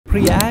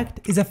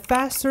Preact is a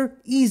faster,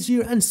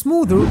 easier, and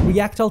smoother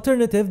React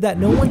alternative that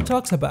no one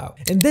talks about.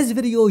 In this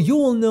video, you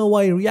will know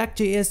why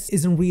React.js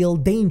is in real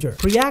danger.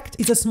 Preact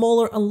is a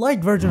smaller and light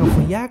version of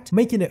React,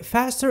 making it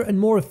faster and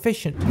more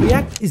efficient.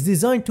 Preact is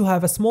designed to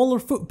have a smaller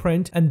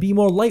footprint and be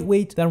more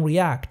lightweight than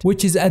React,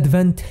 which is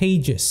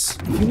advantageous.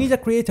 If you need to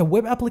create a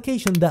web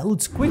application that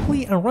loads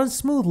quickly and runs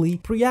smoothly,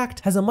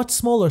 Preact has a much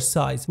smaller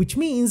size, which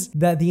means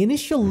that the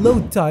initial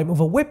load time of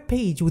a web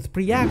page with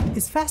Preact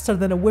is faster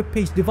than a web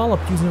page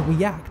developed using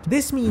React.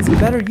 This means a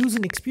better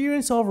using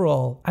experience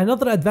overall.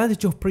 Another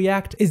advantage of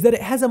Preact is that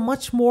it has a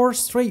much more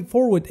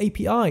straightforward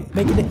API,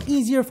 making it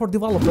easier for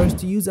developers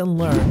to use and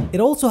learn. It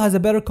also has a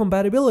better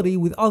compatibility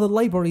with other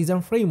libraries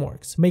and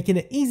frameworks, making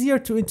it easier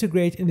to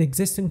integrate in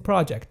existing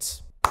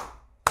projects.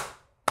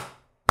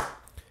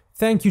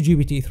 Thank you,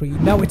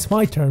 GPT-3. Now it's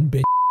my turn,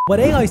 bitch. What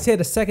AI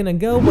said a second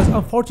ago was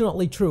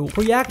unfortunately true.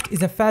 Preact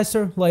is a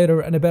faster, lighter,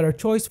 and a better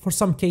choice for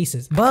some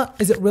cases. But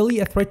is it really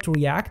a threat to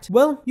React?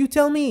 Well, you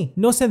tell me.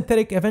 No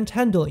synthetic event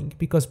handling,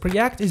 because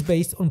Preact is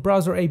based on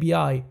browser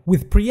API.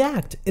 With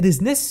Preact, it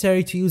is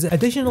necessary to use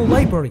additional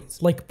libraries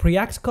like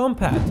Preact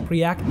Compat,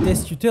 Preact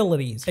Dist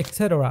Utilities,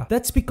 etc.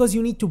 That's because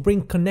you need to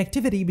bring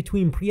connectivity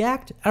between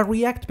Preact and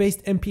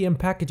React-based NPM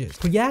packages.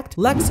 Preact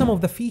lacks some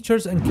of the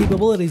features and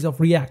capabilities of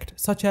React,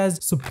 such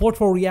as support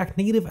for React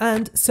Native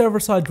and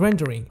server-side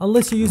rendering,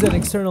 unless you use an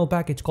external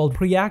package called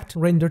Preact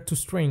rendered to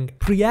string.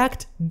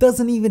 Preact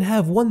doesn't even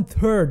have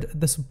 1/3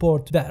 the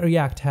support that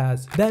React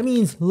has. That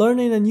means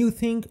learning a new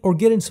thing or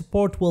getting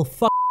support will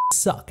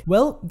suck.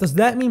 Well, does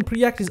that mean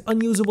Preact is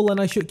unusable and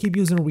I should keep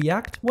using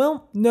React?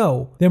 Well,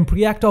 no. Then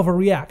Preact over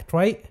React,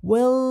 right?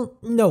 Well,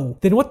 no.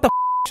 Then what the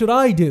should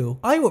I do?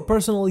 I would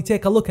personally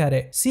take a look at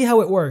it, see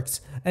how it works,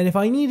 and if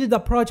I needed a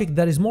project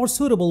that is more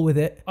suitable with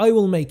it, I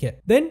will make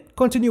it. Then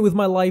continue with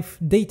my life,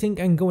 dating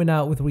and going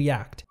out with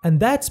React. And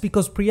that's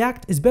because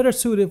Preact is better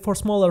suited for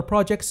smaller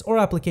projects or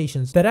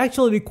applications that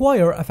actually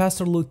require a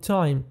faster load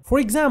time. For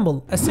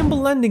example, a simple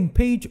landing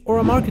page or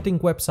a marketing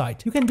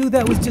website. You can do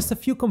that with just a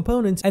few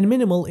components and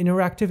minimal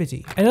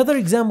interactivity. Another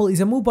example is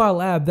a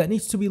mobile app that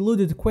needs to be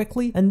loaded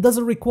quickly and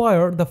doesn't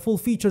require the full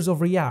features of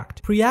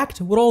React.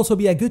 Preact would also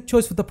be a good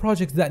choice for the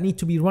projects that need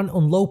to be run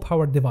on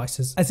low-powered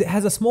devices, as it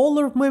has a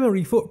smaller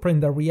memory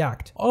footprint than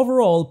React.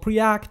 Overall,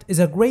 Preact is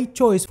a great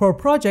choice for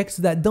projects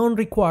that don't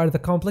require the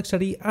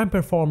complexity and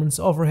performance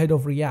overhead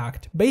of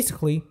React.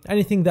 Basically,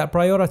 anything that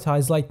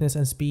prioritizes lightness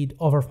and speed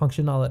over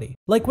functionality.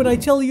 Like when I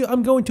tell you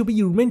I'm going to be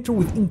your mentor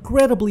with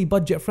incredibly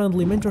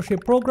budget-friendly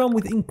mentorship program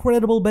with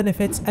incredible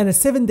benefits and a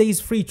 7 days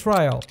free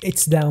trial.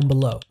 It's down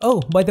below.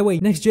 Oh, by the way,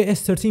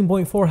 Next.js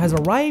 13.4 has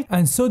arrived,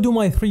 and so do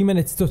my 3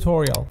 minutes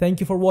tutorial.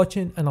 Thank you for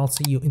watching, and I'll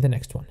see you in the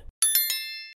next one.